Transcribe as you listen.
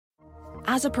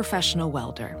As a professional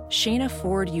welder, Shayna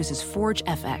Ford uses Forge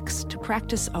FX to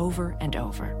practice over and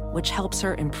over, which helps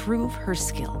her improve her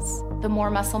skills. The more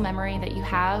muscle memory that you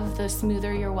have, the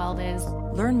smoother your weld is.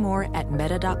 Learn more at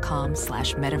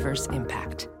meta.com/metaverse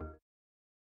impact.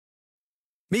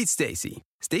 Meet Stacy.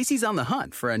 Stacy's on the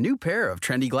hunt for a new pair of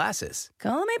trendy glasses.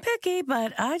 Call me picky,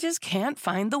 but I just can't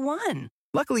find the one.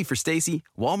 Luckily for Stacy,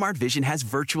 Walmart Vision has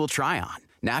virtual try-on.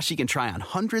 Now she can try on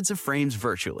hundreds of frames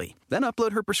virtually, then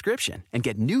upload her prescription and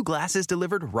get new glasses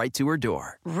delivered right to her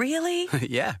door. Really?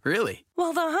 Yeah, really.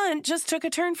 Well, the hunt just took a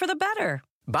turn for the better.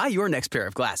 Buy your next pair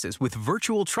of glasses with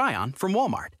virtual try-on from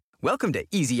Walmart. Welcome to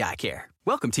Easy Eye Care.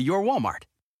 Welcome to your Walmart.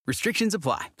 Restrictions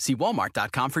apply. See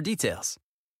walmart.com for details.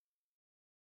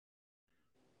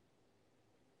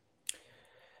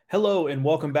 Hello and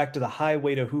welcome back to the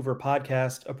Highway to Hoover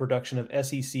podcast, a production of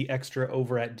SEC Extra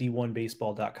over at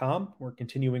D1Baseball.com. We're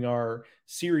continuing our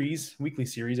weekly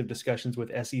series of discussions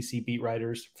with SEC beat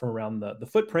writers from around the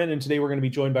footprint. And today we're going to be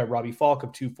joined by Robbie Faulk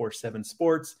of 247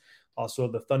 Sports,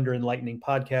 also the Thunder and Lightning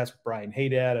podcast with Brian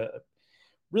Haydad.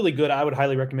 Really good. I would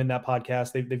highly recommend that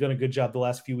podcast. They've done a good job the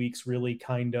last few weeks, really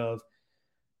kind of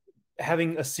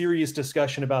having a serious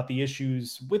discussion about the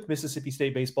issues with Mississippi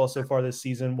State baseball so far this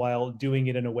season, while doing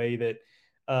it in a way that,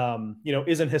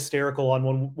 isn't hysterical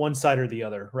on one side or the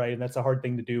other. Right. And that's a hard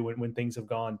thing to do when things have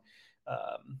gone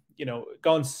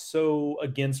so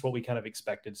against what we kind of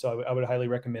expected. So I would highly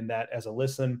recommend that as a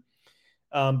listen.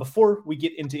 Before we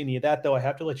get into any of that, though, I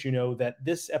have to let you know that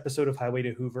this episode of Highway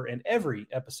to Hoover and every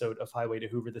episode of Highway to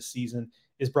Hoover this season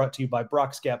is brought to you by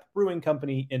Brock's Gap Brewing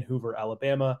Company in Hoover,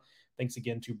 Alabama. Thanks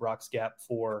again to Brock's Gap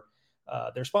for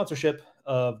their sponsorship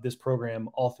of this program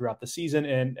all throughout the season.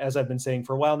 And as I've been saying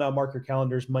for a while now, mark your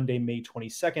calendars, Monday, May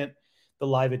 22nd, the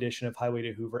live edition of Highway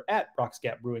to Hoover at Brock's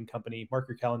Gap Brewing Company. Mark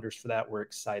your calendars for that. We're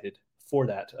excited for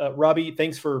that. Robbie,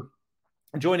 thanks for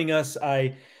joining us.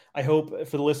 I hope,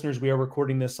 for the listeners, we are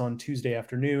recording this on Tuesday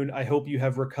afternoon. I hope you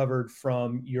have recovered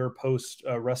from your post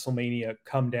WrestleMania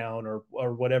come down or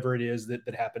whatever it is that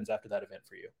happens after that event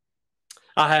for you.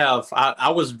 I have. I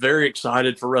was very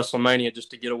excited for WrestleMania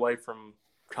just to get away from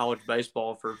college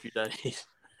baseball for a few days.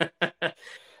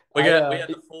 We had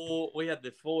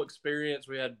the full experience.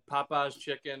 We had Popeye's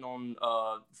chicken on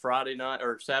Friday night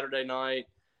or Saturday night.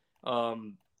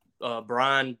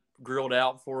 Brian grilled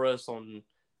out for us on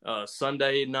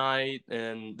Sunday night,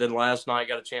 and then last night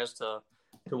got a chance to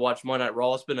watch Monday Night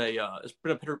Raw. It's been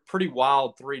a pretty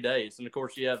wild 3 days, and of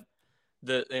course you have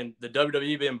the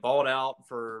WWE being bought out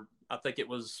for, I think it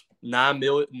was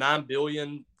 $9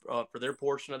 billion for their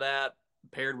portion of that,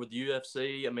 paired with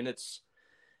UFC. I mean, it's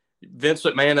Vince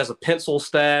McMahon has a pencil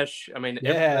stash. I mean,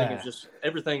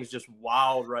 everything's just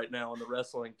wild right now in the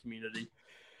wrestling community.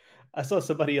 I saw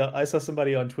somebody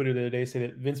on Twitter the other day say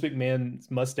that Vince McMahon's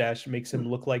mustache makes him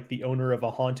look like the owner of a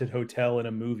haunted hotel in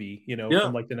a movie,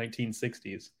 from like the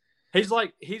 1960s. He's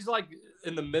like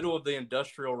in the middle of the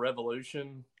Industrial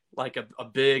Revolution, like a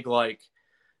big like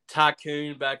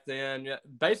tycoon back then.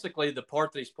 Basically the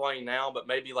part that he's playing now, but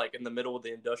maybe like in the middle of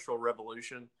the Industrial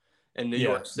Revolution in New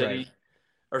York City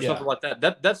or something like that.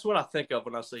 That's what I think of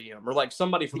when I see him, or like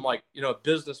somebody from like, a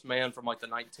businessman from like the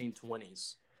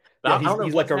 1920s. But I don't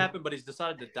know what's happened, but he's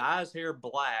decided to dye his hair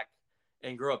black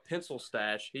and grow a pencil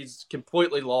stash. He's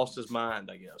completely lost his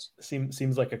mind, I guess.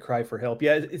 Seems like a cry for help.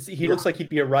 Yeah, he looks like he'd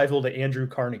be a rival to Andrew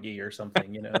Carnegie or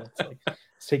something. It's like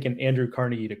it's taking Andrew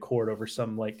Carnegie to court over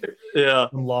some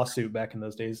lawsuit back in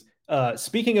those days.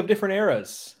 Speaking of different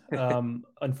eras,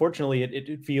 unfortunately,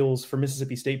 it feels for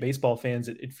Mississippi State baseball fans,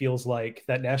 it feels like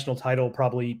that national title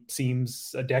probably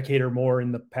seems a decade or more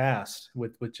in the past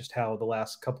with just how the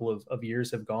last couple of years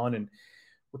have gone. And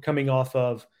we're coming off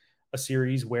of a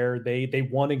series where they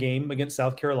won a game against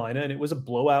South Carolina, and it was a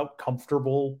blowout,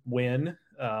 comfortable win.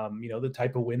 The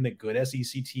type of win that good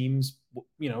SEC teams,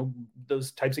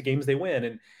 those types of games they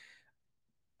win.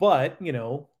 But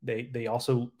they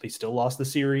still lost the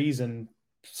series, and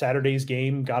Saturday's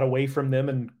game got away from them.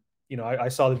 And, I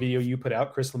saw the video you put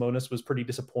out. Chris Lemonis was pretty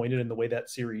disappointed in the way that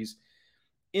series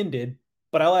ended.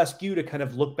 But I'll ask you to kind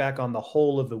of look back on the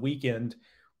whole of the weekend.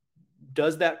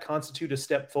 Does that constitute a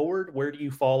step forward? Where do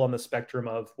you fall on the spectrum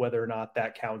of whether or not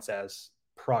that counts as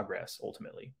progress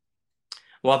ultimately?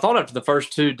 Well, I thought after the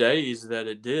first 2 days that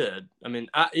it did. I mean,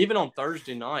 even on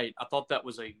Thursday night, I thought that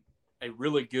was a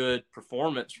really good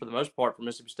performance for the most part for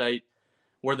Mississippi State,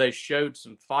 where they showed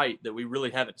some fight that we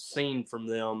really haven't seen from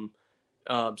them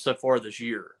so far this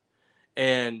year.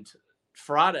 And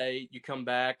Friday, you come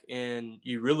back and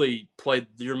you really played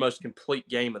your most complete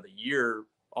game of the year,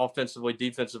 offensively,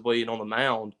 defensively, and on the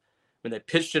mound. I mean, they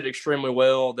pitched it extremely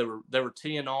well. They were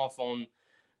teeing off on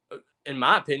in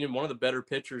my opinion, one of the better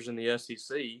pitchers in the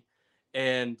SEC.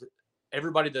 And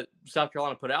everybody that South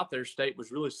Carolina put out there, State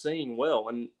was really seeing well.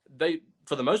 And they,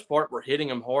 for the most part, were hitting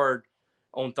him hard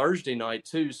on Thursday night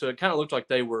too. So it kind of looked like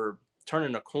they were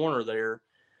turning a corner there.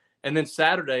 And then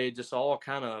Saturday, it just all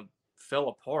kind of fell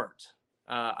apart.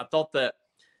 I thought that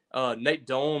Nate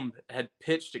Dome had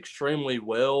pitched extremely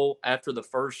well after the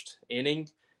first inning.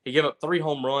 He gave up 3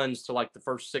 home runs to like the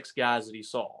first 6 guys that he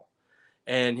saw.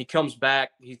 And he comes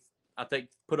back. I think,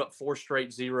 put up 4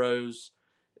 straight zeros,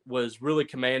 was really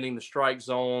commanding the strike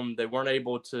zone. They weren't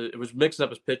able to – it was mixing up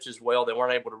his pitches well. They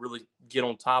weren't able to really get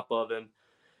on top of him.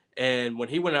 And when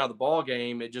he went out of the ball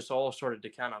game, it just all started to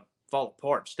kind of fall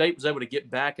apart. State was able to get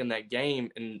back in that game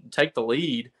and take the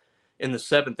lead in the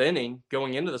 7th inning,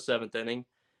 going into the 7th inning.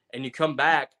 And you come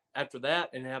back after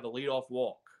that and have a leadoff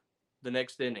walk the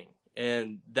next inning.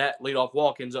 And that leadoff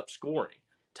walk ends up scoring,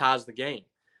 ties the game.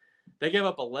 They gave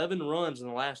up 11 runs in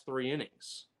the last 3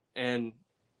 innings. And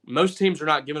most teams are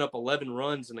not giving up 11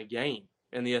 runs in a game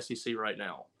in the SEC right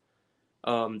now.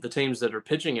 The teams that are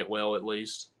pitching it well, at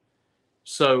least.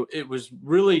 So it was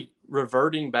really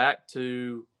reverting back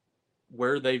to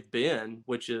where they've been,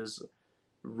 which is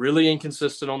really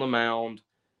inconsistent on the mound,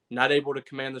 not able to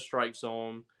command the strike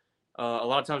zone. A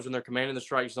lot of times when they're commanding the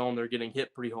strike zone, they're getting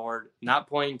hit pretty hard, not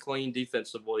playing clean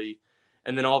defensively,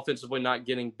 and then offensively not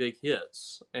getting big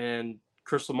hits. And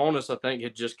Chris Lemonis, I think,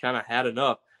 had just kind of had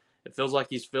enough. It feels like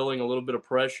he's feeling a little bit of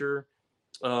pressure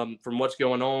from what's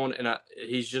going on, and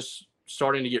he's just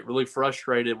starting to get really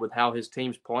frustrated with how his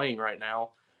team's playing right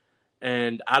now.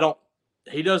 And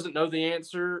he doesn't know the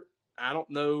answer. I don't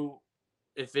know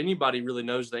if anybody really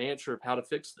knows the answer of how to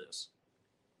fix this.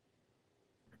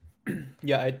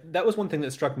 Yeah, that was one thing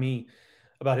that struck me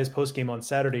about his post game on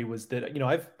Saturday was that,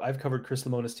 I've covered Chris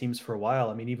Lemonis teams for a while.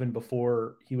 I mean, even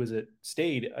before he was at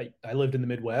State, I lived in the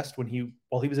Midwest while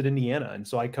he was at Indiana. And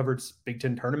so I covered Big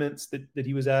Ten tournaments that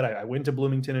he was at. I went to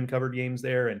Bloomington and covered games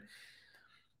there. And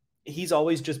he's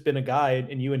always just been a guy,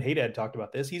 and you and Haydad talked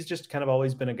about this. He's just kind of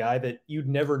always been a guy that you'd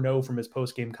never know from his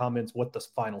post game comments what the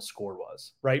final score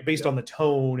was, right? Based on the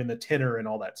tone and the tenor and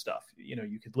all that stuff.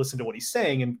 You could listen to what he's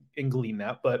saying and glean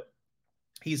that, but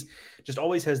he's just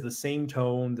always has the same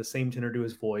tone, the same tenor to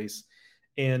his voice.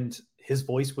 And his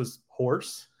voice was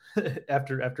hoarse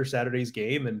after Saturday's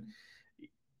game. And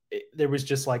there was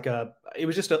just it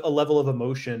was just a level of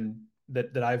emotion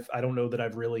that I don't know that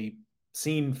I've really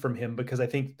seen from him, because I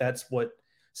think that's what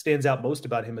stands out most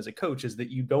about him as a coach, is that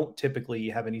you don't typically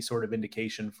have any sort of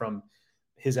indication from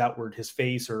his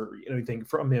face or anything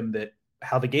from him that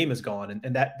how the game has gone.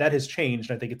 And that has changed.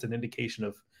 I think it's an indication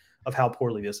of how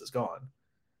poorly this has gone.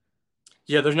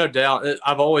 Yeah, there's no doubt.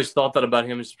 I've always thought that about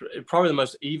him. He's probably the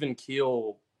most even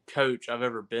keel coach I've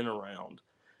ever been around.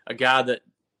 A guy that,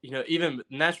 even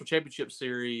National Championship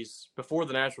Series, before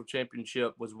the National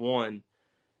Championship was won,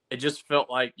 it just felt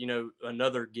like,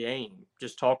 another game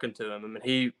just talking to him. I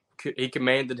mean, he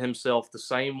commanded himself the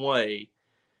same way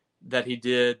that he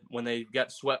did when they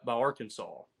got swept by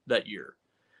Arkansas that year.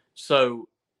 So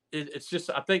it's just,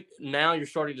 I think now you're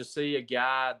starting to see a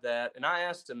guy that, and I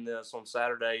asked him this on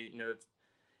Saturday,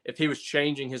 if he was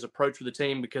changing his approach with the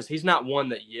team, because he's not one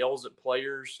that yells at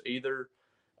players either,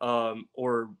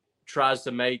 or tries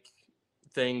to make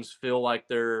things feel like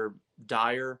they're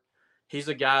dire. He's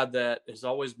a guy that has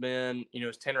always been,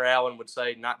 as Tanner Allen would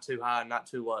say, not too high, not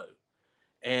too low.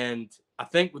 And I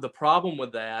think the problem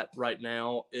with that right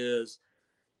now is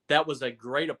that was a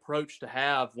great approach to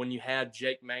have when you had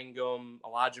Jake Mangum,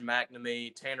 Elijah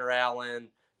McNamee, Tanner Allen,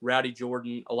 Rowdy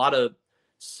Jordan, a lot of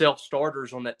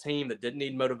self-starters on that team that didn't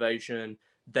need motivation.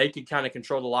 They could kind of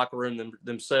control the locker room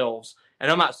themselves.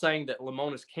 And I'm not saying that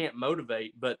Lemonis can't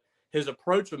motivate, but his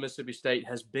approach with Mississippi State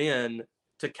has been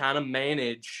to kind of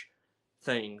manage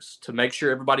things, to make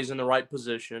sure everybody's in the right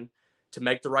position, to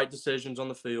make the right decisions on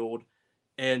the field,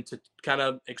 and to kind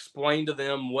of explain to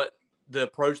them what the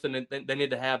approach that they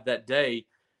need to have that day.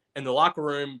 And the locker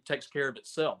room takes care of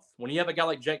itself. When you have a guy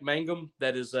like Jake Mangum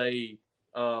that is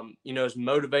as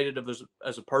motivated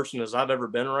as a person as I've ever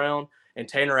been around, and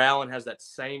Tanner Allen has that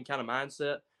same kind of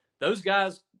mindset, those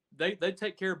guys, they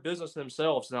take care of business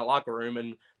themselves in that locker room,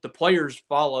 and the players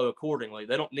follow accordingly.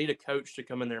 They don't need a coach to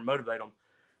come in there and motivate them.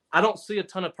 I don't see a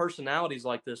ton of personalities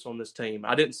like this on this team.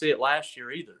 I didn't see it last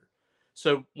year either.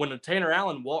 So when a Tanner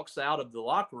Allen walks out of the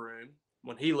locker room,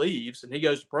 when he leaves and he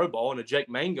goes to pro ball, and a Jake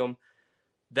Mangum,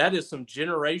 that is some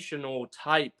generational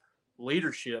type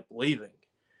leadership leaving.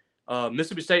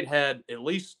 Mississippi State had at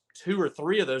least 2 or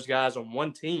 3 of those guys on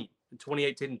one team in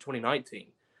 2018 and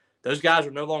 2019. Those guys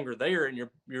are no longer there, and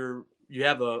you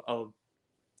have a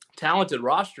talented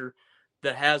roster,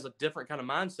 that has a different kind of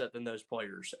mindset than those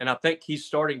players. And I think he's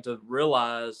starting to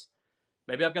realize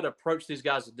maybe I've got to approach these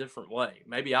guys a different way.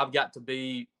 Maybe I've got to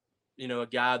be, a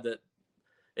guy that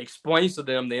explains to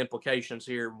them the implications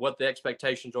here, what the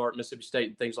expectations are at Mississippi State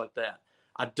and things like that.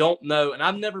 I don't know, and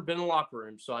I've never been in a locker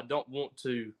room, so I don't want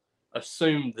to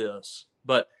assume this,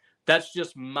 but that's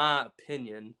just my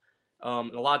opinion.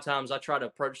 And a lot of times I try to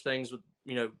approach things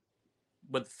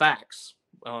with facts,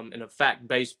 in a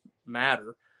fact-based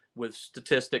matter, with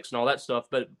statistics and all that stuff.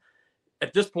 But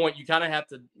at this point, you kind of have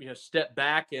to, step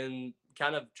back and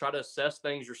kind of try to assess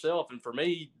things yourself. And for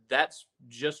me, that's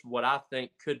just what I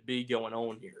think could be going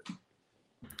on here.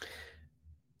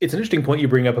 It's an interesting point you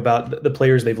bring up about the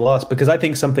players they've lost, because I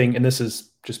think something, and this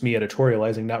is just me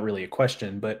editorializing, not really a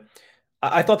question, but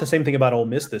I thought the same thing about Ole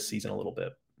Miss this season a little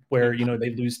bit, where,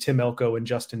 they lose Tim Elko and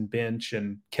Justin Bench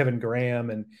and Kevin Graham,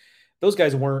 and those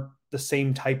guys weren't the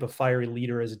same type of fiery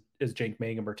leader as Jake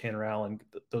Mangum or Tanner Allen,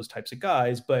 those types of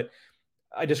guys. But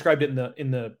I described it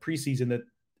in the preseason that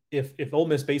if Ole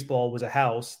Miss baseball was a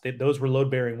house, those were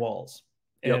load-bearing walls.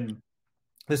 Yep. And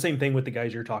the same thing with the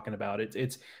guys you're talking about.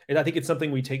 And I think it's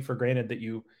something we take for granted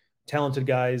that talented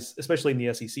guys, especially in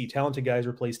the SEC, talented guys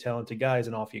replace talented guys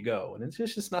and off you go. And it's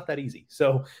just not that easy.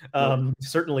 So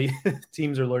certainly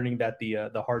teams are learning that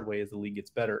the hard way as the league gets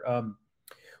better.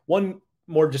 One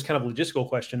more just kind of logistical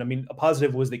question. I mean, a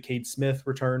positive was that Cade Smith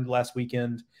returned last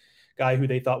weekend, guy who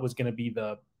they thought was going to be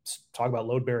talk about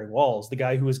load-bearing walls, the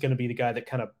guy who was going to be the guy that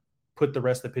kind of put the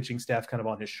rest of the pitching staff kind of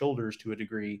on his shoulders to a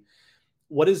degree.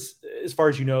 What is, as far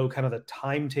as you know, kind of the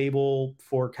timetable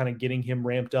for kind of getting him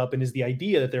ramped up? And is the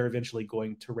idea that they're eventually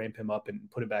going to ramp him up and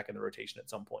put him back in the rotation at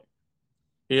some point?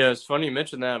 Yeah, it's funny you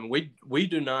mentioned that.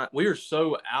 We are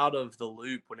so out of the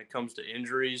loop when it comes to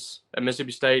injuries at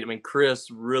Mississippi State. I mean,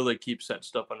 Chris really keeps that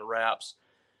stuff under wraps.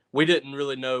 We didn't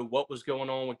really know what was going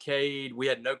on with Cade. We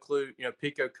had no clue.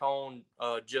 Pico Cone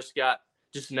just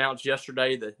announced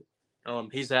yesterday that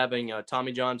he's having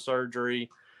Tommy John surgery.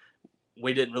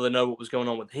 We didn't really know what was going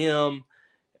on with him.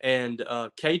 And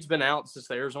Cade's been out since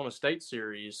the Arizona State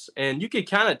series. And you can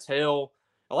kind of tell,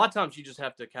 a lot of times you just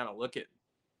have to kind of look at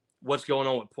what's going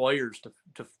on with players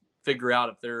to figure out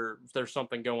if there's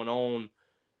something going on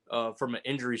from an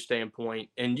injury standpoint.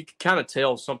 And you can kind of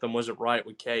tell something wasn't right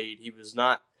with Cade. He was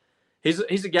not –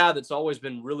 he's a guy that's always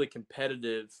been really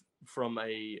competitive from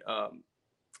a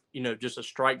just a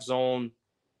strike zone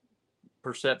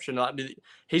perception. I mean,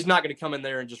 he's not going to come in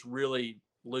there and just really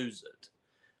lose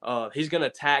it. He's going to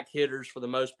attack hitters for the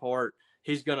most part.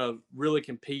 He's going to really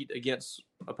compete against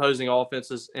opposing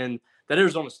offenses. And that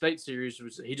Arizona State series,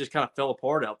 he just kind of fell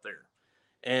apart out there.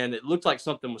 And it looked like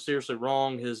something was seriously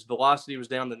wrong. His velocity was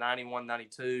down to 91,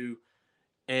 92.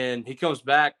 And he comes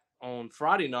back on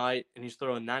Friday night and he's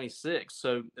throwing 96.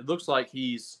 So it looks like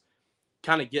he's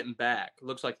kind of getting back. It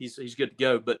looks like he's good to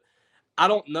go. But I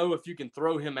don't know if you can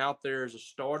throw him out there as a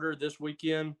starter this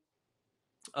weekend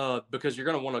because you're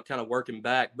going to want to kind of work him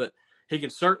back. But he can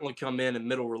certainly come in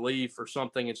middle relief or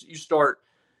something. You start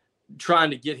trying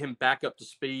to get him back up to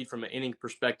speed from an inning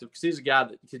perspective, because he's a guy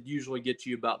that could usually get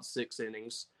you about 6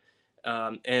 innings.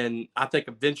 And I think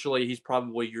eventually he's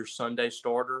probably your Sunday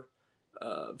starter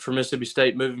for Mississippi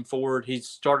State moving forward. He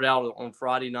started out on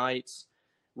Friday nights.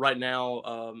 Right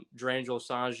now, Drangelo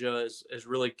Sanja is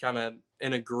really kind of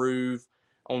in a groove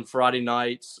on Friday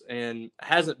nights and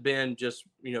hasn't been just,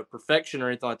 perfection or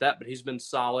anything like that, but he's been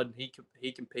solid.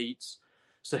 He competes.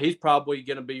 So he's probably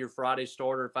going to be your Friday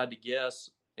starter if I had to guess.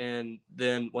 And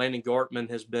then Landon Gartman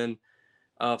has been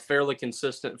fairly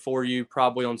consistent for you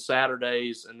probably on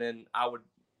Saturdays. And then I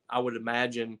would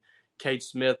imagine Cade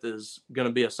Smith is going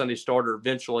to be a Sunday starter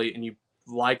eventually, and you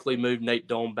likely move Nate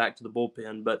Dohm back to the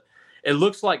bullpen. But it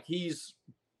looks like he's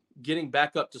getting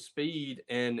back up to speed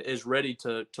and is ready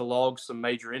to log some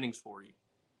major innings for you.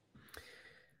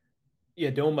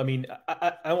 Yeah, Dohm, I mean,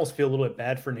 I almost feel a little bit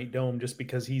bad for Nate Dohm just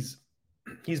because he's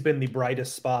been the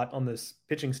brightest spot on this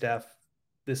pitching staff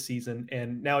this season,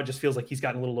 and now it just feels like he's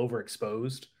gotten a little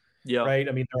overexposed. Yeah. Right?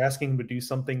 I mean, they're asking him to do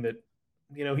something that,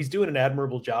 he's doing an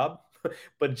admirable job,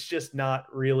 but it's just not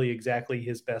really exactly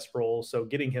his best role. So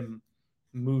getting him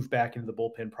moved back into the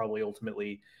bullpen probably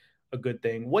ultimately a good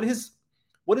thing. What has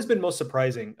been most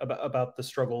surprising about the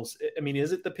struggles? I mean,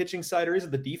 is it the pitching side or is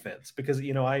it the defense? Because,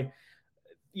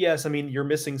 yes, I mean, you're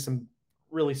missing some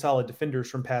really solid defenders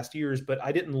from past years, but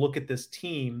I didn't look at this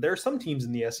team. There are some teams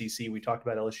in the SEC. We talked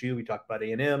about LSU, we talked about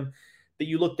A&M, that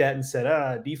you looked at and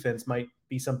said, defense might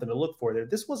be something to look for there.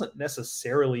 This wasn't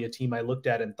necessarily a team I looked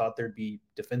at and thought there'd be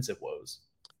defensive woes.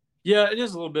 Yeah, it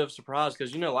is a little bit of a surprise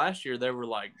because, last year they were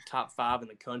like top 5 in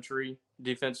the country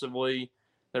defensively.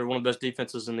 They were one of the best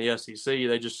defenses in the SEC.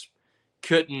 They just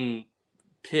couldn't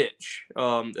pitch.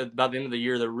 By the end of the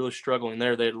year, they're really struggling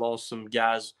there. They had lost some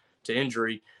guys to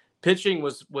injury. Pitching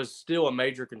was still a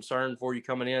major concern for you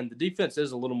coming in. The defense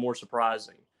is a little more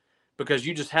surprising because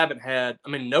you just haven't had – I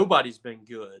mean, nobody's been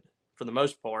good for the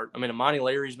most part. I mean, Amani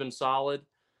Larry's been solid.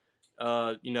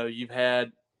 You've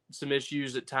had some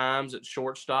issues at times at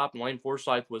shortstop, and Lane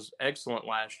Forsythe was excellent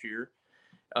last year.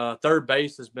 Third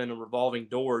base has been a revolving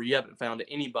door. You haven't found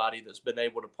anybody that's been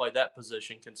able to play that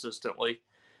position consistently.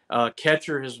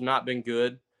 Catcher has not been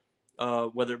good,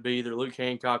 whether it be either Luke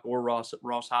Hancock or Ross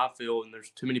Highfield, and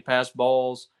there's too many pass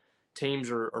balls. Teams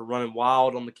are running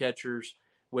wild on the catchers,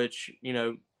 which,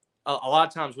 a lot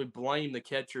of times we blame the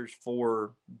catchers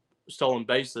for stolen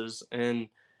bases, and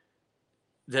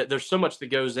that there's so much that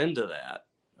goes into that.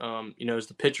 Is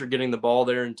the pitcher getting the ball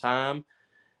there in time?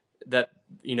 That,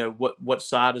 what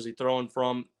side is he throwing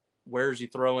from? Where is he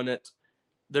throwing it?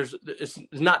 It's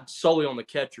not solely on the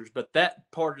catchers, but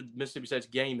that part of Mississippi State's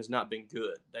game has not been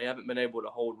good. They haven't been able to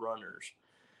hold runners.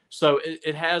 So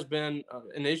it has been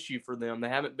an issue for them. They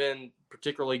haven't been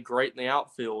particularly great in the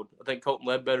outfield. I think Colton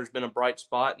Ledbetter's been a bright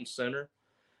spot in center,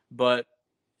 but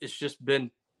it's just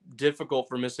been difficult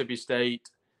for Mississippi State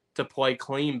to play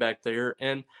clean back there.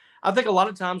 And I think a lot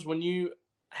of times when you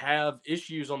have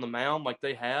issues on the mound like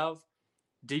they have,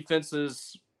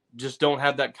 defenses just don't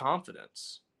have that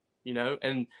confidence,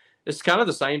 and it's kind of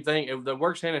the same thing. That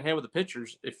works hand in hand with the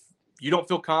pitchers. If you don't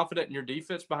feel confident in your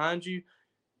defense behind you,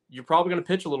 you're probably going to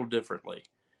pitch a little differently.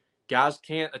 Guys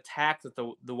can't attack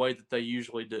the way that they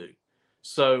usually do.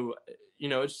 So,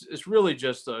 it's really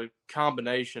just a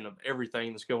combination of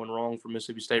everything that's going wrong for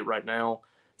Mississippi State right now.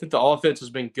 I think the offense has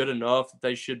been good enough that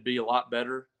they should be a lot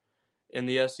better in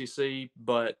the SEC,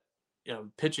 but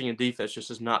pitching and defense just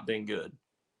has not been good.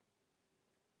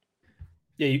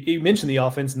 Yeah, you mentioned the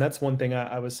offense, and that's one thing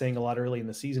I was saying a lot early in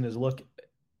the season is, look,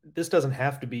 this doesn't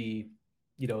have to be,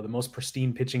 the most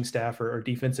pristine pitching staff or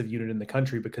defensive unit in the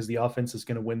country, because the offense is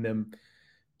going to win them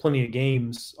plenty of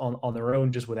games on their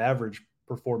own just with average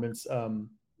performance.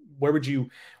 Where would you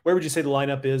say the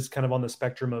lineup is kind of on the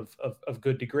spectrum of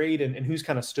good to great, and who's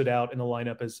kind of stood out in the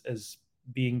lineup as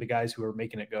being the guys who are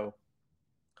making it go?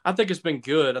 I think it's been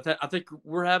good. I think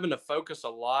we're having to focus a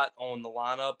lot on the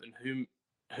lineup and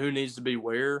who needs to be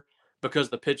where, because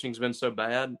the pitching's been so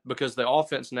bad, because the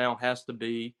offense now has to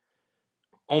be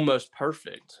almost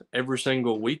perfect every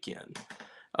single weekend.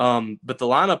 But the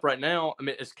lineup right now, I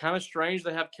mean, it's kind of strange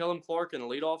they have Kellen Clark in the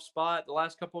leadoff spot the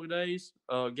last couple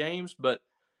of games, but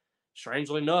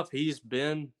strangely enough, he's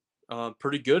been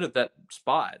pretty good at that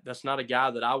spot. That's not a guy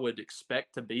that I would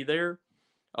expect to be there.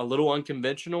 A little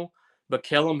unconventional, but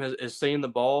Kellum is seeing the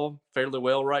ball fairly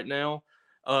well right now.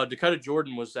 Dakota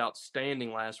Jordan was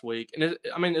outstanding last week. And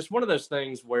it's one of those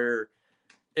things where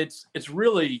it's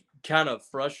really kind of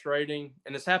frustrating,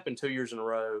 and it's happened 2 years in a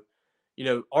row.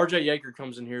 RJ Yeager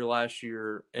comes in here last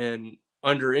year, and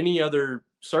under any other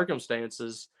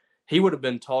circumstances, he would have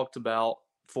been talked about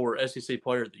for SEC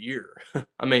Player of the Year.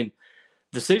 I mean,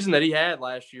 the season that he had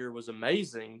last year was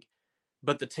amazing,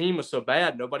 but the team was so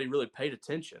bad, nobody really paid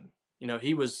attention.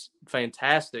 He was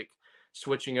fantastic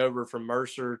switching over from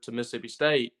Mercer to Mississippi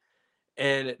State.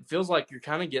 And it feels like you're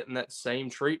kind of getting that same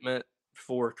treatment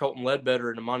for Colton Ledbetter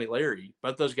and Amani Larry.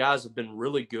 Both those guys have been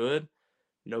really good.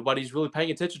 Nobody's really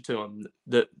paying attention to them.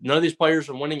 None of these players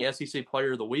are winning SEC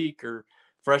Player of the Week or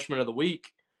Freshman of the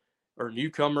Week or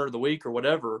Newcomer of the Week or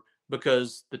whatever,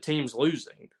 because the team's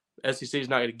losing. SEC is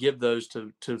not going to give those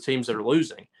to teams that are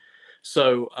losing.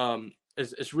 So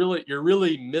you're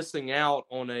really missing out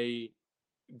on a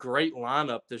great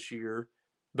lineup this year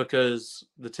because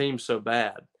the team's so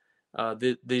bad.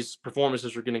 These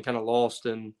performances are getting kind of lost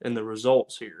in the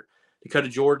results here. Dakota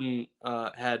Jordan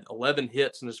had 11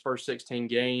 hits in his first 16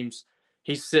 games.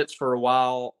 He sits for a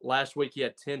while. Last week he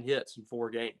had 10 hits in 4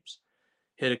 games.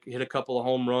 Hit a couple of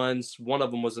home runs. One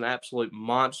of them was an absolute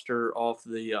monster off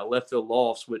the left field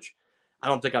lofts, which I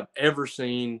don't think I've ever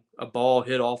seen a ball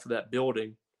hit off of that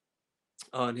building.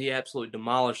 And he absolutely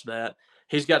demolished that.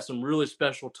 He's got some really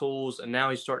special tools, and now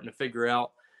he's starting to figure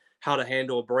out how to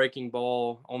handle a breaking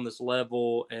ball on this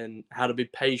level and how to be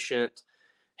patient.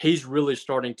 He's really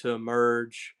starting to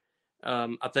emerge.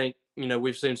 I think,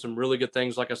 we've seen some really good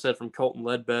things, like I said, from Colton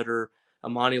Ledbetter.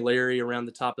 Amani Larry around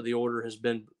the top of the order has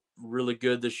been really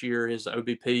good this year. His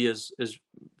OBP is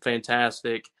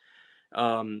fantastic.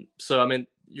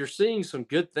 You're seeing some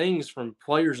good things from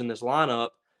players in this lineup,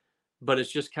 but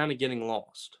it's just kind of getting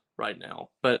lost right now.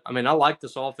 But, I like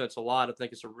this offense a lot. I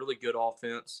think it's a really good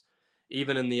offense,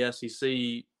 even in the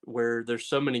SEC where there's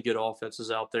so many good offenses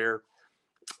out there.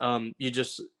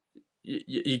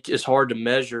 It's hard to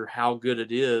measure how good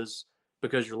it is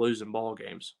because you're losing ball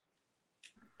games.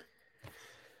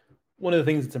 One of the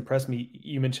things that's impressed me,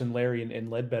 you mentioned Larry and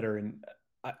Ledbetter, and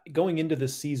going into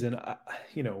this season,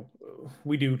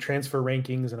 we do transfer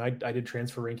rankings, and I did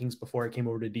transfer rankings before I came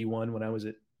over to D1 when I was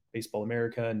at Baseball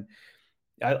America, and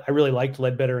I really liked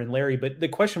Ledbetter and Larry. But the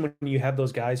question when you have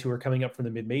those guys who are coming up from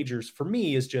the mid majors for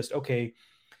me is just, okay,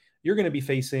 you're going to be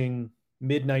facing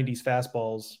mid 90s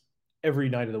fastballs every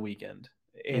night of the weekend,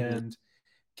 and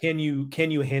can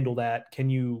you handle that? Can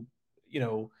you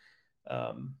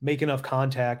make enough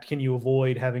contact? Can you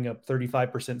avoid having a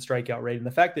 35% strikeout rate? And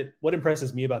the fact that what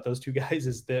impresses me about those two guys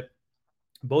is that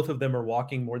both of them are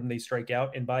walking more than they strike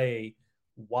out, and by a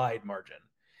wide margin.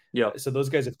 Yeah. So those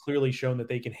guys have clearly shown that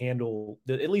they can handle,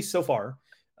 at least so far,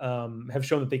 have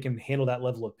shown that they can handle that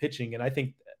level of pitching. And I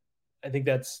think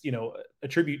that's, a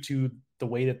tribute to the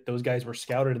way that those guys were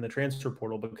scouted in the transfer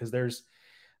portal, because there's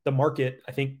the market.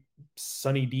 I think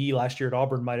Sonny D last year at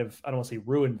Auburn might have, I don't want to say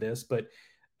ruined this, but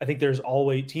I think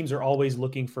teams are always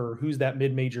looking for who's that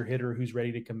mid-major hitter who's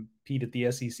ready to compete at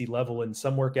the SEC level, and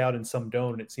some work out and some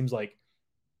don't. And it seems like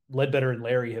Ledbetter and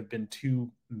Larry have been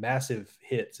two massive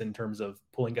hits in terms of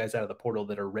pulling guys out of the portal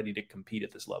that are ready to compete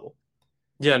at this level.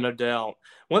 Yeah, no doubt.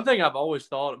 One thing I've always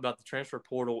thought about the transfer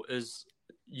portal is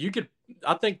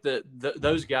I think that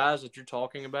those guys that you're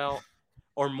talking about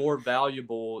are more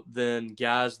valuable than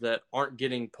guys that aren't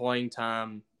getting playing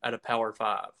time at a Power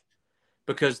 5,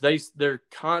 because they're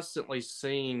constantly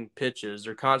seeing pitches.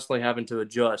 They're constantly having to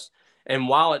adjust. And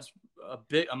while it's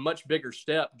a much bigger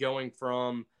step going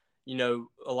from,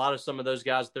 a lot of some of those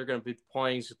guys, they're going to be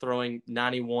playing, throwing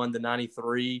 91 to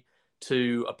 93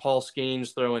 to a Paul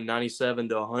Skeens throwing 97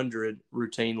 to 100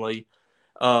 routinely.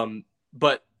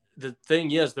 But the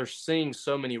thing is, they're seeing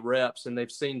so many reps and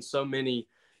they've seen so many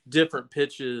different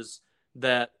pitches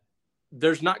that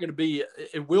there's not going to be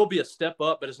 – it will be a step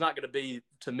up, but it's not going to be,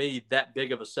 to me, that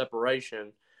big of a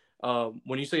separation.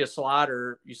 When you see a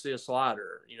slider, you see a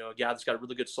slider. A guy that's got a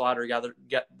really good slider,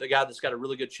 the guy that's got a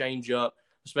really good changeup,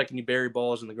 expecting you bury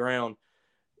balls in the ground.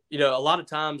 A lot of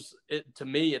times, to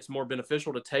me, it's more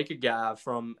beneficial to take a guy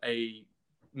from a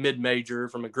mid-major,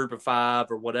 from a group of 5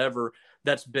 or whatever,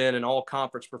 that's been an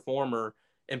all-conference performer,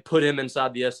 and put him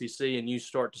inside the SEC, and you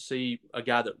start to see a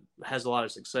guy that has a lot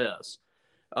of success.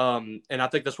 And I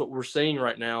think that's what we're seeing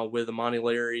right now with Amani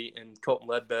Larry and Colton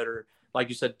Ledbetter. Like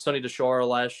you said, Sonny DeShara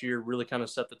last year really kind of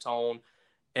set the tone.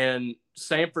 And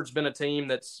Samford's been a team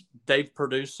they've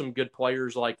produced some good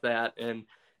players like that. And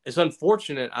it's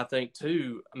unfortunate, I think,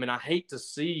 too. I mean, I hate to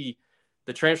see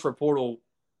the transfer portal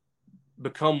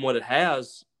become what it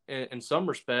has in some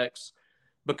respects,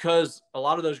 because a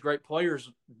lot of those great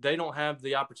players, they don't have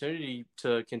the opportunity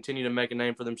to continue to make a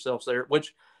name for themselves there,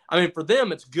 which, I mean, for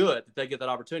them, it's good that they get that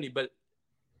opportunity, but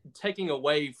taking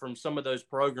away from some of those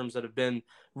programs that have been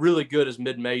really good as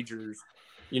mid-majors,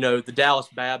 the Dallas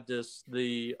Baptist,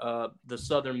 the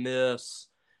Southern Miss,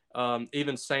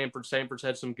 even Samford. Samford's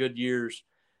had some good years.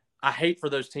 I hate for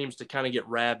those teams to kind of get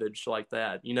ravaged like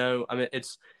that. I mean,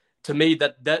 it's, to me,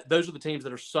 that those are the teams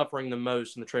that are suffering the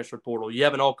most in the transfer portal. You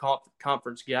have an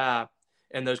all-conference guy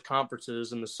in those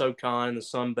conferences, in the SoCon and the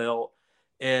Sun Belt,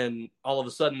 and all of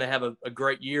a sudden they have a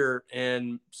great year,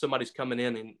 and somebody's coming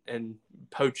in and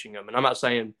poaching them. And I'm not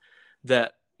saying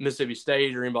that Mississippi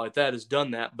State or anybody like that has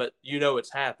done that, but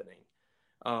it's happening.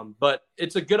 But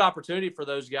it's a good opportunity for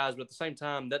those guys. But at the same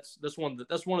time, that's one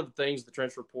of the things, the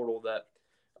transfer portal, that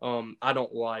I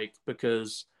don't like,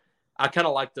 because I kind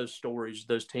of like those stories,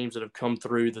 those teams that have come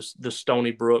through, the Stony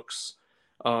Brooks,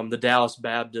 the Dallas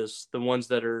Baptists, the ones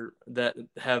that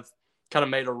have kind of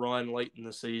made a run late in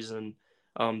the season.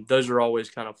 Those are always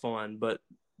kind of fun. But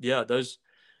yeah, there's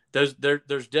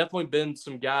definitely been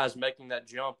some guys making that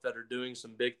jump that are doing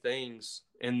some big things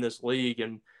in this league.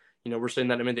 And, we're seeing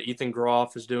that. I mean, Ethan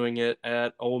Groff is doing it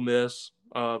at Ole Miss,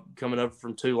 coming over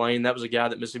from Tulane. That was a guy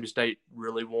that Mississippi State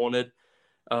really wanted.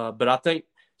 But I think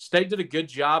State did a good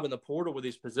job in the portal with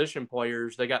these position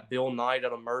players. They got Bill Knight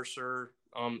out of Mercer.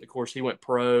 Of course, he went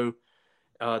pro.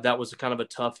 That was kind of a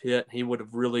tough hit. He would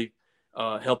have really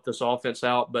helped this offense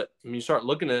out. But when you start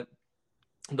looking at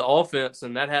the offense,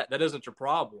 and that isn't your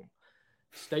problem.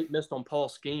 State missed on Paul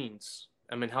Skeens.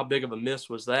 I mean, how big of a miss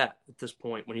was that at this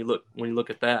point when you look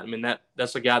at that? I mean,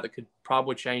 that's a guy that could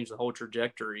probably change the whole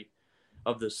trajectory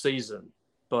of the season.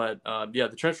 But,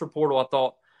 the transfer portal, I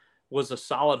thought, was a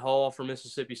solid haul for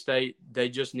Mississippi State. They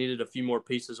just needed a few more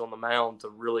pieces on the mound to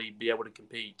really be able to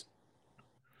compete.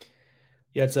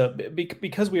 Yeah, it's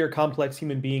because we are complex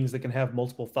human beings that can have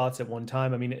multiple thoughts at one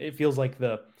time. I mean, it feels like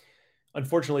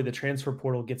unfortunately, the transfer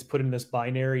portal gets put in this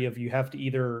binary of you have to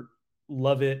either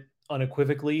love it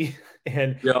unequivocally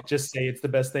and just say it's the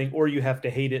best thing, or you have to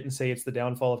hate it and say it's the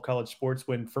downfall of college sports.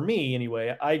 When, for me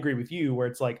anyway, I agree with you, where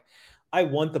it's like, I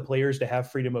want the players to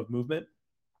have freedom of movement,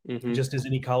 just as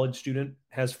any college student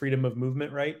has freedom of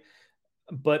movement, right?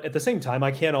 But at the same time,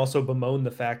 I can't also bemoan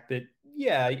the fact that,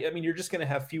 yeah, I mean, you're just going to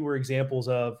have fewer examples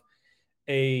of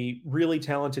a really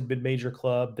talented mid-major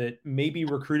club that maybe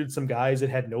recruited some guys that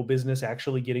had no business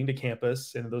actually getting to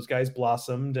campus, and those guys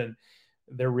blossomed and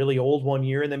they're really old one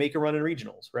year and they make a run in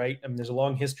regionals, right? I mean, there's a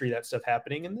long history of that stuff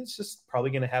happening, and it's just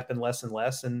probably going to happen less and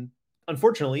less. And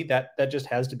unfortunately, that just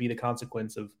has to be the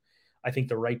consequence of, I think,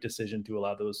 the right decision to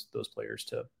allow those players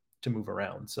to move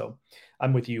around. So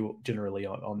I'm with you generally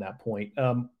on that point.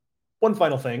 One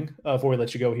final thing before we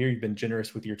let you go here. You've been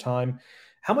generous with your time.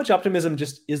 How much optimism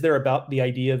just is there about the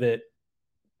idea that,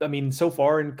 I mean, so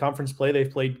far in conference play, they've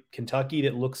played Kentucky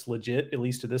that looks legit, at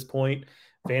least to this point.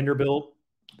 Vanderbilt,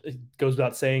 it goes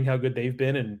without saying how good they've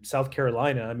been, and South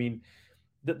Carolina. I mean,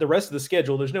 the rest of the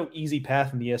schedule, there's no easy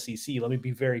path in the SEC. Let me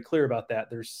be very clear about that.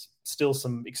 There's still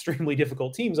some extremely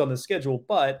difficult teams on the schedule,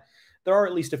 but there are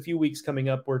at least a few weeks coming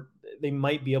up where they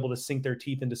might be able to sink their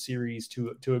teeth into series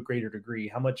to a greater degree.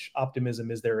 How much optimism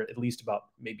is there at least about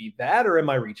maybe that, or am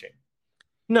I reaching?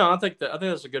 No, I think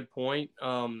that's a good point.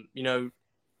 You know,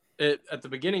 at the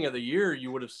beginning of the year,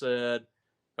 you would have said,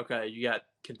 okay, you got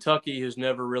Kentucky, who's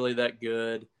never really that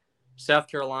good. South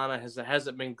Carolina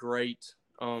hasn't been great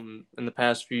in the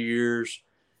past few years.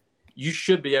 You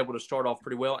should be able to start off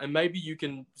pretty well, and maybe you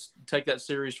can take that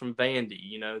series from Vandy.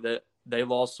 You know, that they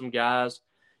lost some guys.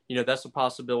 You know, that's a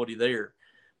possibility there.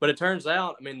 But it turns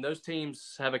out, I mean, those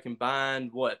teams have a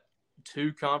combined,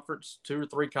 2 or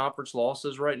 3 conference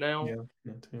losses right now.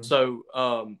 Yeah,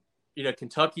 so, you know,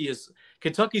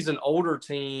 Kentucky's an older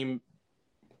team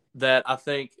that I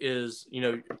think is, you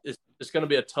know, it's going to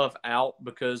be a tough out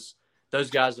because those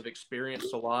guys have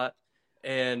experienced a lot.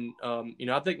 And, you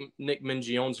know, I think Nick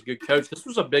Mingione's a good coach. This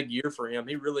was a big year for him.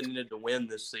 He really needed to win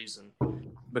this season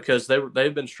because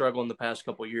they've been struggling the past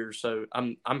couple of years. So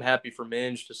I'm happy for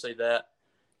Minge to see that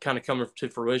kind of come to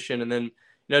fruition. And then,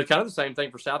 you know, kind of the same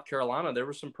thing for South Carolina. There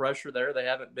was some pressure there. They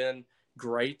haven't been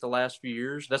great the last few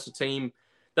years. That's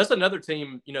another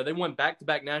team, you know, they won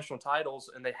back-to-back national titles,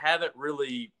 and they haven't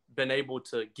really been able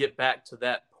to get back to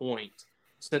that point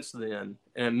since then.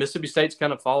 And Mississippi State's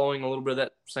kind of following a little bit of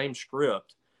that same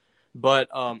script. But,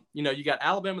 you know, you got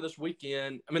Alabama this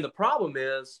weekend. I mean, the problem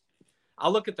is I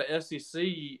look at the SEC,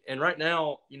 and right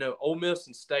now, you know, Ole Miss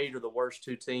and State are the worst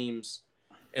 2 teams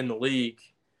in the league.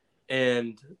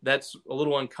 And that's a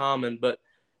little uncommon. But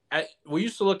we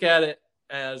used to look at it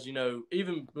as, you know,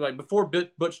 even like before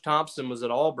Butch Thompson was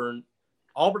at Auburn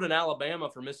and Alabama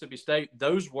for Mississippi State,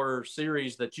 those were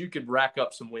series that you could rack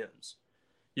up some wins.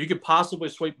 You could possibly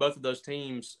sweep both of those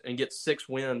teams and get 6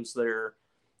 wins there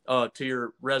to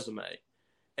your resume.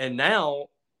 And now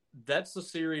that's the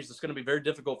series that's going to be very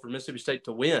difficult for Mississippi State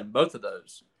to win, both of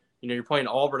those. You know, you're playing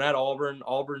Auburn at Auburn.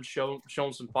 Auburn's shown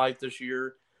some fight this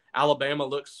year. Alabama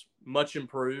looks much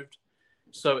improved.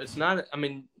 So it's not – I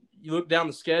mean, you look down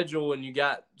the schedule and you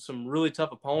got some really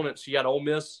tough opponents. You got Ole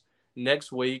Miss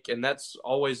next week, and that's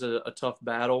always a tough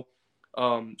battle.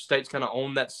 State's kind of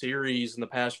owned that series in the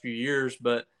past few years,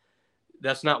 but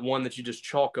that's not one that you just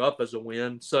chalk up as a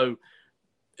win. So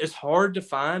it's hard to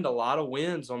find a lot of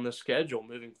wins on this schedule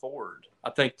moving forward.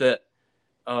 I think that,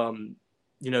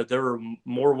 you know, there are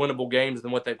more winnable games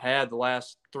than what they've had the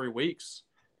last 3 weeks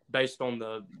based on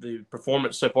the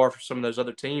performance so far for some of those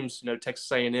other teams. You know,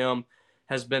 Texas A&M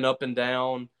has been up and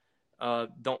down.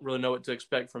 Don't really know what to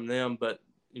expect from them, but,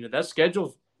 you know, that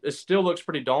schedule, it still looks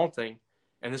pretty daunting.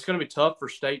 And it's going to be tough for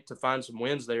State to find some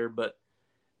wins there, but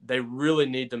they really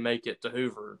need to make it to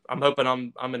Hoover. I'm hoping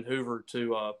I'm in Hoover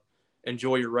to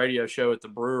enjoy your radio show at the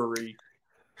brewery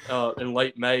in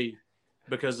late May,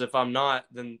 because if I'm not,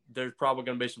 then there's probably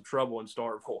going to be some trouble in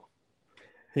Starkville.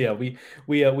 Yeah,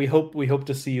 we hope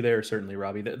to see you there, certainly,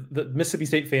 Robbie. The Mississippi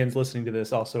State fans listening to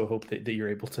this also hope that you're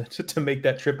able to make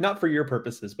that trip, not for your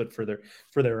purposes, but for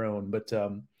their own. But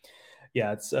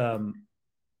yeah, it's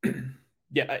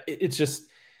yeah, it's just,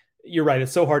 you're right.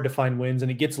 It's so hard to find wins, and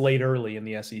it gets late early in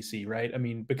the SEC, right? I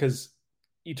mean, because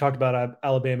you talked about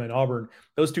Alabama and Auburn,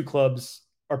 those 2 clubs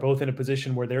are both in a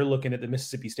position where they're looking at the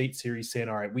Mississippi State series saying,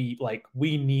 all right,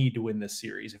 we need to win this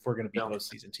series if we're going to be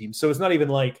postseason teams. So it's not even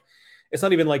like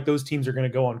those teams are going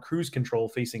to go on cruise control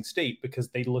facing State, because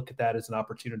they look at that as an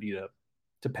opportunity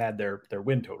to pad their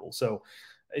win total. So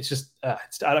it's just,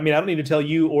 I mean, I don't need to tell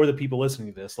you or the people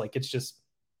listening to this, like, it's just,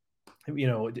 you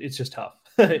know, it's just tough.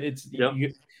 It's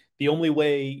the only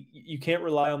way. You can't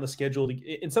rely on the schedule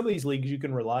in some of these leagues. You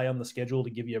can rely on the schedule to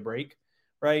give you a break,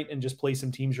 right? And just play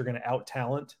some teams you're going to out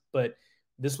talent. But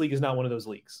this league is not one of those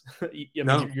leagues. I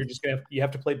mean, you're just you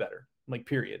have to play better. like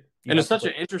period. And it's such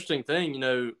an interesting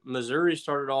thing. Missouri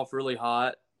started off really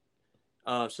hot.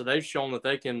 So they've shown that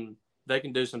they can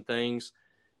do some things.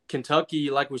 Kentucky,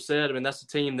 like we said, I mean, that's a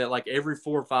team that like every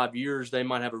 4 or 5 years they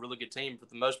might have a really good team. For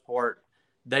the most part,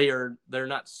 they're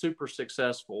not super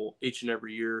successful each and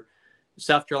every year.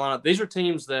 South Carolina, these are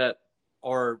teams that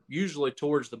are usually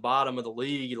towards the bottom of the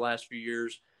league the last few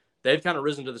years. They've kind of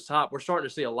risen to the top. We're starting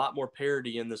to see a lot more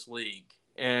parity in this league.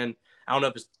 And I don't know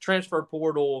if it's the transfer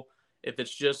portal, if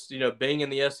it's just, being in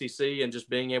the SEC and just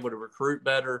being able to recruit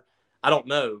better. I don't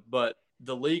know, but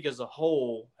the league as a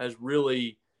whole has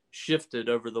really shifted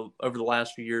over the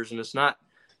last few years, and it's not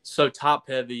so top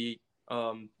heavy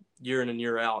year in and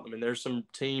year out. I mean, there's some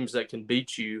teams that can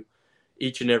beat you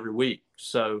each and every week.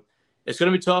 So it's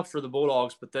going to be tough for the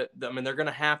Bulldogs, but they're going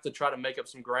to have to try to make up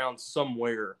some ground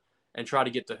somewhere and try to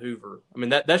get to Hoover. I mean,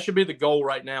 that should be the goal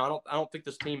right now. I don't think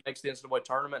this team makes the NCAA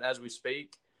tournament as we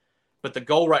speak, but the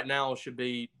goal right now should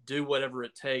be do whatever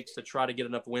it takes to try to get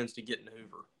enough wins to get in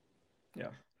Hoover. Yeah.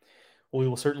 Well, we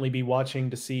will certainly be watching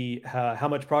to see how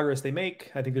much progress they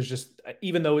make. I think there's just,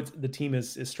 even though the team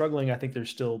is struggling, I think there's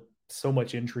still so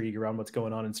much intrigue around what's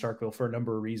going on in Starkville for a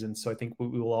number of reasons. So I think we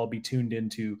will all be tuned in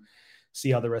to see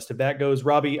how the rest of that goes.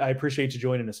 Robbie, I appreciate you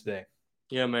joining us today.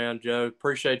 Yeah, man, Joe.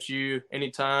 Appreciate you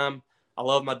anytime. I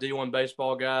love my D1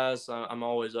 baseball guys. I'm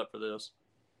always up for this.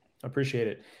 Appreciate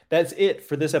it. That's it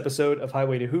for this episode of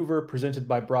Highway to Hoover, presented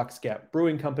by Brock's Gap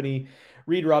Brewing Company.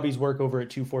 Read Robbie's work over at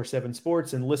 247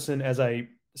 Sports and listen, as I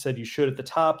said you should at the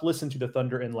top, listen to the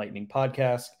Thunder and Lightning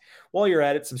podcast. While you're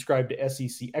at it, subscribe to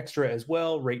SEC Extra as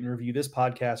well. Rate and review this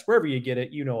podcast wherever you get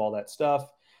it. You know all that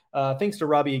stuff. Thanks to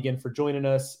Robbie again for joining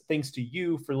us. Thanks to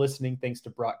you for listening. Thanks to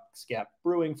Brock's Gap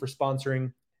Brewing for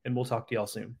sponsoring, and we'll talk to y'all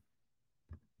soon.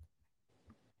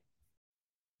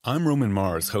 I'm Roman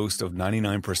Mars, host of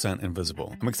 99%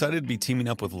 Invisible. I'm excited to be teaming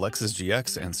up with Lexus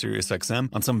GX and SiriusXM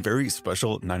on some very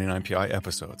special 99PI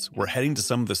episodes. We're heading to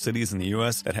some of the cities in the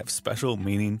U.S. that have special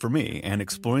meaning for me and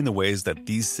exploring the ways that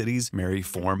these cities marry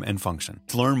form and function.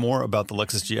 To learn more about the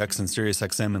Lexus GX and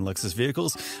SiriusXM and Lexus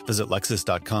vehicles, visit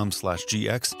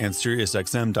lexus.com/GX and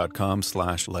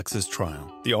SiriusXM.com/Lexus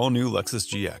Trial. The all-new Lexus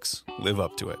GX. Live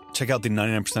up to it. Check out the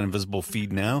 99% Invisible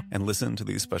feed now and listen to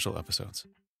these special episodes.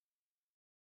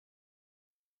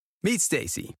 Meet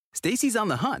Stacy. Stacy's on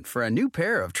the hunt for a new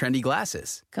pair of trendy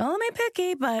glasses. Call me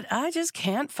picky, but I just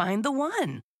can't find the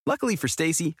one. Luckily for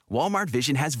Stacy, Walmart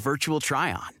Vision has virtual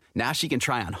try-on. Now she can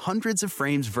try on hundreds of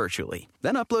frames virtually,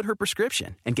 then upload her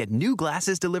prescription and get new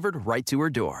glasses delivered right to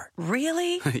her door.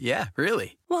 Really? Yeah,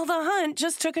 really. Well, the hunt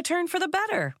just took a turn for the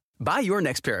better. Buy your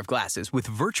next pair of glasses with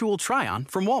virtual try-on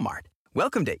from Walmart.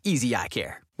 Welcome to Easy Eye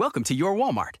Care. Welcome to your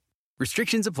Walmart.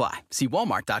 Restrictions apply. See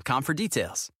walmart.com for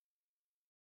details.